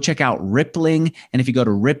 go check out Rippling. And if you go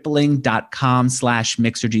to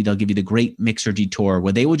rippling.com/Mixergy, they'll give you the great Mixergy tour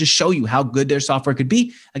where they will just show you how good their software could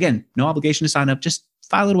be. Again, no obligation to sign up. Just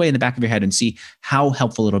file it away in the back of your head and see how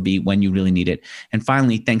helpful it'll be when you really need it. And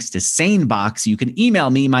finally, thanks to SaneBox, you can email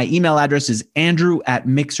me. My email address is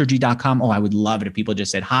andrew@mixergy.com. Oh, I would love it if people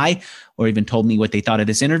just said hi, or even told me what they thought of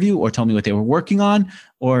this interview, or told me what they were working on,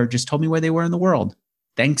 or just told me where they were in the world.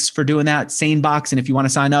 Thanks for doing that, SaneBox. And if you want to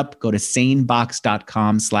sign up, go to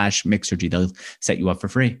sanebox.com/Mixergy. They'll set you up for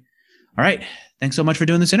free. All right. Thanks so much for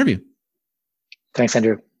doing this interview. Thanks,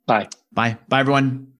 Andrew. Bye. Bye. Bye, everyone.